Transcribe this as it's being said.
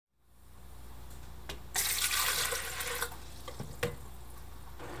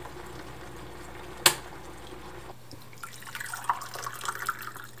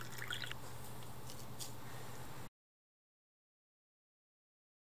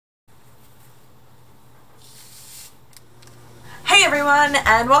everyone,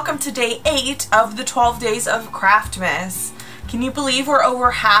 and welcome to day 8 of the 12 Days of Craftmas. Can you believe we're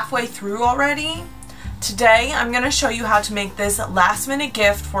over halfway through already? Today I'm going to show you how to make this last minute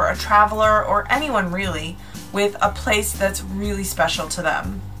gift for a traveler or anyone really with a place that's really special to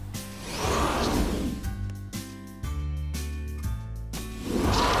them.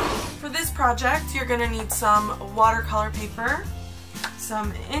 For this project you're going to need some watercolor paper,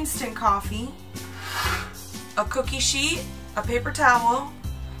 some instant coffee, a cookie sheet, a paper towel,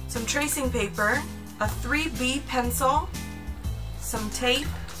 some tracing paper, a 3B pencil, some tape,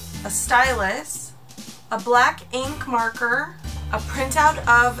 a stylus, a black ink marker, a printout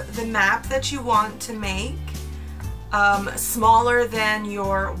of the map that you want to make, smaller than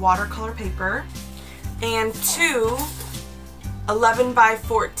your watercolor paper, and 2 11 by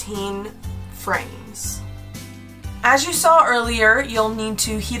 14 frames. As you saw earlier, you'll need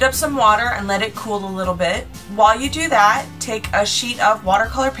to heat up some water and let it cool a little bit. While you do that, take a sheet of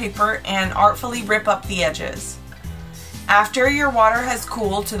watercolor paper and artfully rip up the edges. After your water has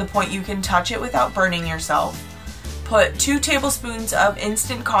cooled to the point you can touch it without burning yourself, put 2 tablespoons of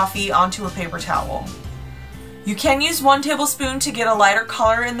instant coffee onto a paper towel. You can use 1 tablespoon to get a lighter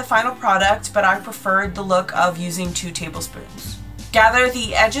color in the final product, but I preferred the look of using 2 tablespoons. Gather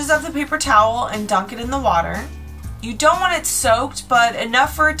the edges of the paper towel and dunk it in the water. You don't want it soaked, but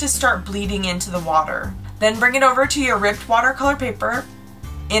enough for it to start bleeding into the water. Then bring it over to your ripped watercolor paper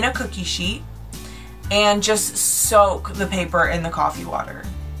in a cookie sheet and just soak the paper in the coffee water.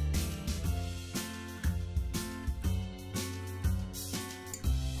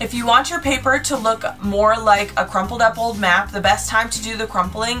 If you want your paper to look more like a crumpled up old map, the best time to do the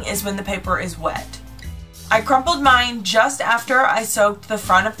crumpling is when the paper is wet. I crumpled mine just after I soaked the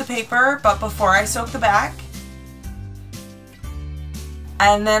front of the paper, but before I soaked the back.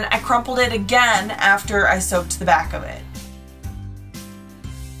 And then I crumpled it again after I soaked the back of it.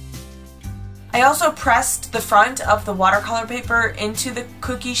 I also pressed the front of the watercolor paper into the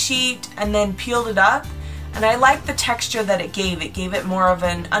cookie sheet and then peeled it up, and I liked the texture that it gave. It gave it more of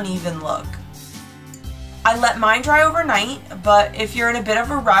an uneven look. I let mine dry overnight, but if you're in a bit of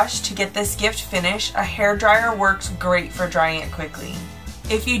a rush to get this gift finished, a hairdryer works great for drying it quickly.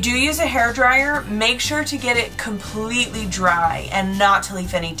 If you do use a hairdryer, make sure to get it completely dry and not to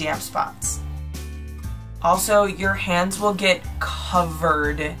leave any damp spots. Also, your hands will get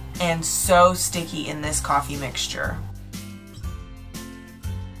covered and so sticky in this coffee mixture.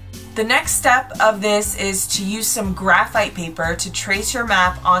 The next step of this is to use some graphite paper to trace your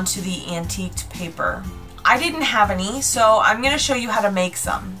map onto the antiqued paper. I didn't have any, so I'm going to show you how to make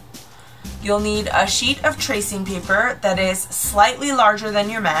some. You'll need a sheet of tracing paper that is slightly larger than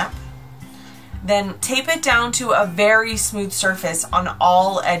your map. Then tape it down to a very smooth surface on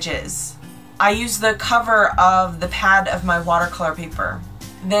all edges. I use the cover of the pad of my watercolor paper.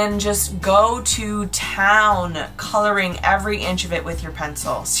 Then just go to town coloring every inch of it with your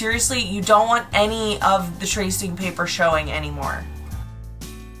pencil. Seriously, you don't want any of the tracing paper showing anymore.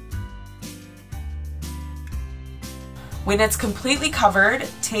 When it's completely covered,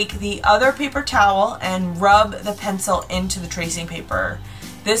 take the other paper towel and rub the pencil into the tracing paper.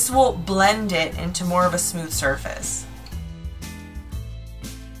 This will blend it into more of a smooth surface.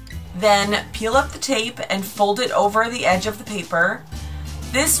 Then peel up the tape and fold it over the edge of the paper.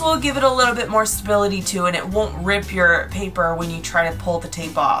 This will give it a little bit more stability too, and it won't rip your paper when you try to pull the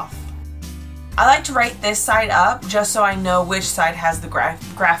tape off. I like to write this side up just so I know which side has the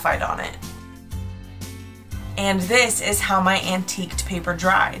graphite on it. And this is how my antiqued paper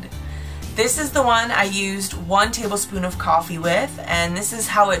dried. This is the one I used 1 tablespoon of coffee with, and this is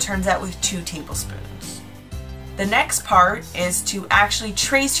how it turns out with 2 tablespoons. The next part is to actually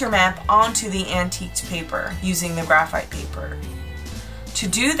trace your map onto the antiqued paper using the graphite paper. To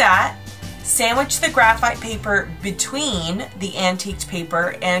do that, sandwich the graphite paper between the antiqued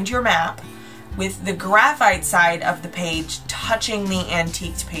paper and your map, with the graphite side of the page touching the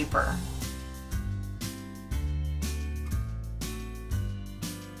antiqued paper.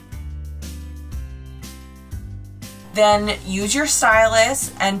 Then use your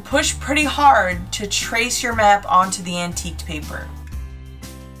stylus and push pretty hard to trace your map onto the antiqued paper.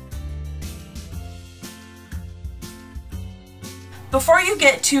 Before you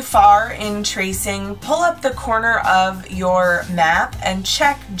get too far in tracing, pull up the corner of your map and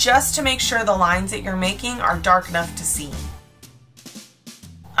check just to make sure the lines that you're making are dark enough to see.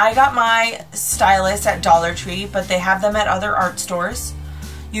 I got my stylus at Dollar Tree, but they have them at other art stores.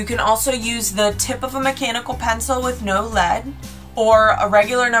 You can also use the tip of a mechanical pencil with no lead, or a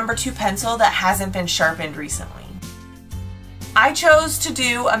regular number 2 pencil that hasn't been sharpened recently. I chose to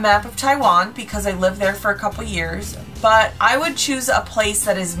do a map of Taiwan because I lived there for a couple years, but I would choose a place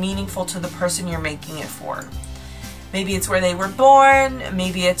that is meaningful to the person you're making it for. Maybe it's where they were born,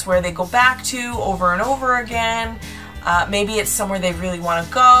 maybe it's where they go back to over and over again, maybe it's somewhere they really want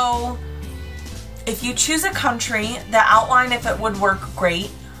to go. If you choose a country, the outline, if it would work, great,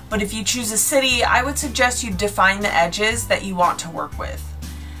 but if you choose a city, I would suggest you define the edges that you want to work with.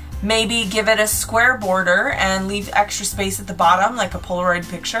 Maybe give it a square border and leave extra space at the bottom like a Polaroid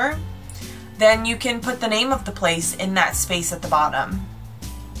picture. Then you can put the name of the place in that space at the bottom.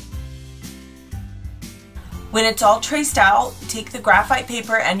 When it's all traced out, take the graphite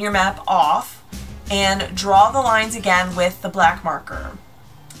paper and your map off and draw the lines again with the black marker.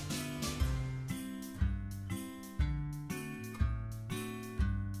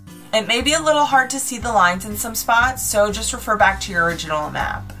 It may be a little hard to see the lines in some spots, so just refer back to your original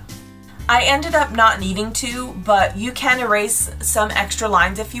map. I ended up not needing to, but you can erase some extra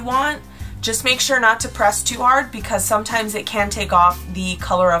lines if you want. Just make sure not to press too hard because sometimes it can take off the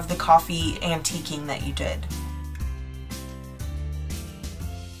color of the coffee antiquing that you did.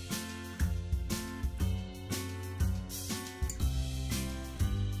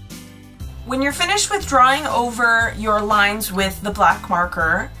 When you're finished with drawing over your lines with the black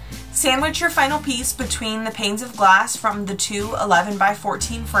marker, sandwich your final piece between the panes of glass from the two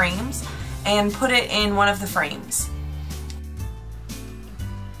 11x14 frames and put it in one of the frames.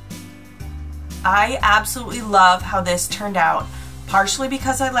 I absolutely love how this turned out, partially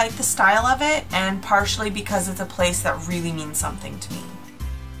because I like the style of it and partially because it's a place that really means something to me.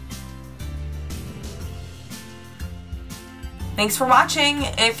 Thanks for watching.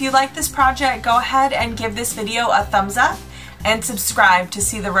 If you like this project, go ahead and give this video a thumbs up and subscribe to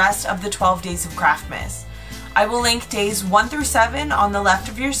see the rest of the 12 Days of Craftmas. I will link days 1 through 7 on the left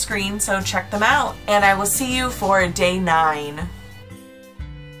of your screen, so check them out, and I will see you for day 9.